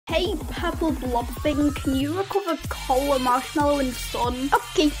Hey, Purple Blob Thing, can you recover coal, marshmallow, and sun?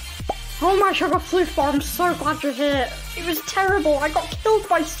 Okay. Oh my sugar floof bar, I'm so glad you're here. It was terrible, I got killed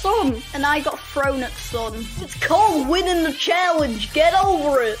by Sun. And I got thrown at Sun. It's called winning the challenge, get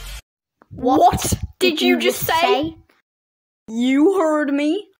over it. What did you just say? You heard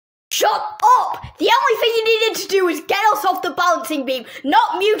me. Shut up! The only thing you needed to do was get us off the balancing beam,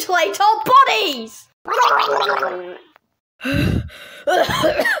 not mutilate our bodies!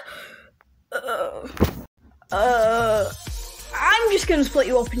 I'm just gonna split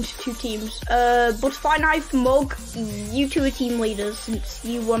you up into two teams. Butterfly Knife, Mug, you two are team leaders since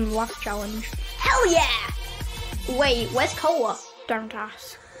you won the last challenge. Hell yeah! Wait, where's Cola? Don't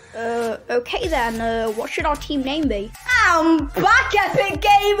ask. Okay then, what should our team name be? I'm back, Epic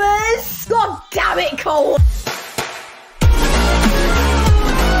Gamers! God damn it, Cola!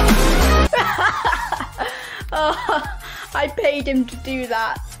 I paid him to do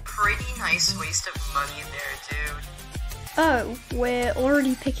that. Pretty nice waste of money there, dude. Oh, we're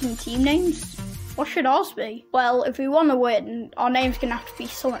already picking team names? What should ours be? Well, if we want to win, our name's gonna have to be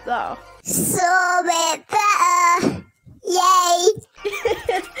Summit Better. Summit Better! Yay!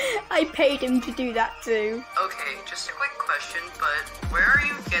 I paid him to do that too. Okay, just a quick question, but where are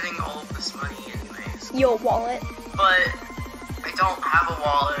you getting all of this money anyways? Your wallet. But I don't have a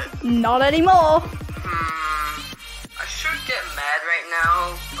wallet. Not anymore. I should get mad right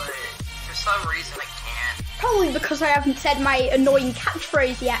now, but for some reason I can't. Probably because I haven't said my annoying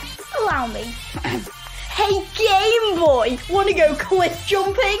catchphrase yet. Allow me. Hey Game Boy, wanna go cliff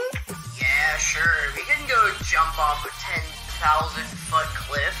jumping? Yeah, sure. We can go jump off a 10,000 foot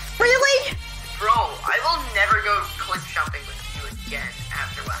cliff. Really? Bro, I will never go cliff jumping with you again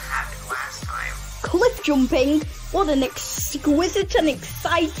after what happened last time. Cliff jumping? What an exquisite and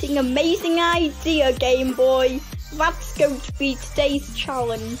exciting, amazing idea, Game Boy. That's going to be today's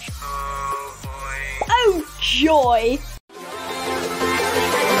challenge. Oh boy. Oh joy!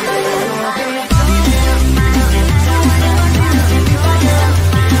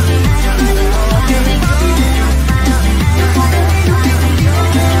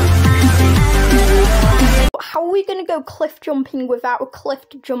 How are we gonna go cliff jumping without a cliff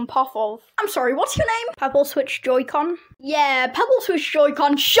to jump off of? I'm sorry, what's your name? Pebble Switch Joy-Con? Yeah, Pebble Switch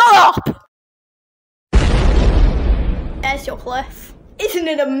Joy-Con, shut up! There's your cliff. Isn't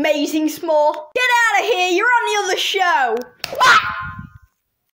it amazing, S'more? Get out of here, you're on the other show! Ah!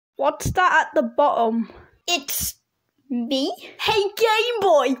 What's that at the bottom? It's me? Hey Game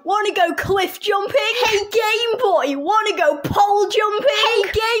Boy, wanna go cliff jumping? Hey Game Boy, wanna go pole jumping? Hey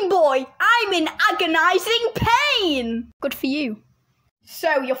Game Boy, I'm in agonizing pain! Good for you.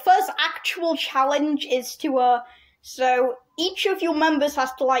 So your first actual challenge is to, so each of your members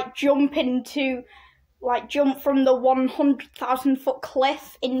has to jump from the 100,000 foot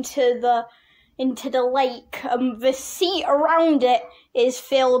cliff into the lake. The sea around it is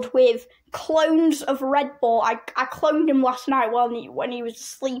filled with clones of Red Bull. I cloned him last night when he was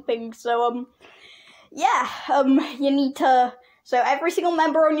sleeping. So you need to. So every single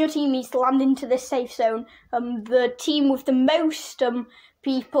member on your team needs to land into this safe zone. The team with the most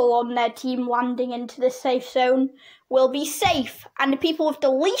people on their team landing into this safe zone will be safe, and the people with the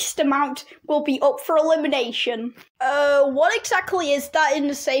least amount will be up for elimination. What exactly is that in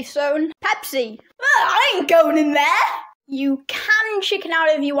the safe zone? Pepsi. I ain't going in there. You can chicken out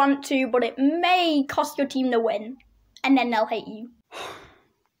if you want to, but it may cost your team the win, and then they'll hate you.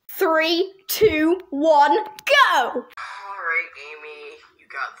 3, 2, 1, go! Alright, Amy, you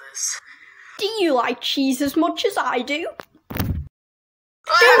got this. Do you like cheese as much as I do?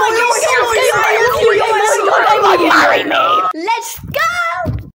 Marry me! Let's go!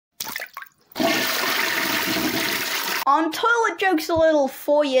 On toilet jokes a little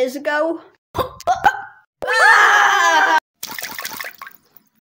 4 years ago.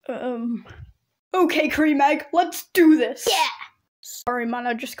 Okay, Cream Egg, let's do this. Yeah. Sorry, man,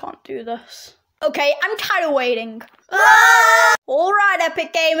 I just can't do this. Okay, I'm tired of waiting. Alright,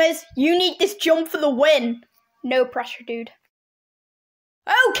 Epic Gamers, you need this jump for the win. No pressure, dude.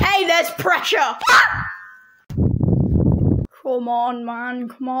 Okay, there's pressure! Come on, man,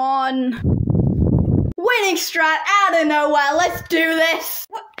 come on. Winning strat out of nowhere, let's do this.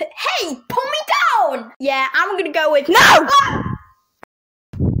 What? Hey, pull me down! Yeah, I'm gonna go with no!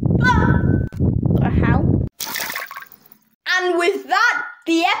 The hell? And with that,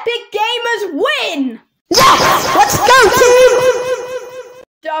 the Epic Gamers win! Yes! Let's go, team!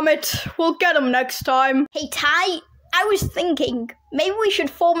 Damn it, we'll get them next time. Hey, Ty, I was thinking, maybe we should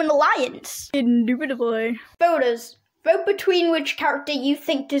form an alliance. Indubitably. Voters, vote between which character you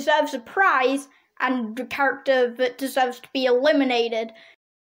think deserves a prize and the character that deserves to be eliminated.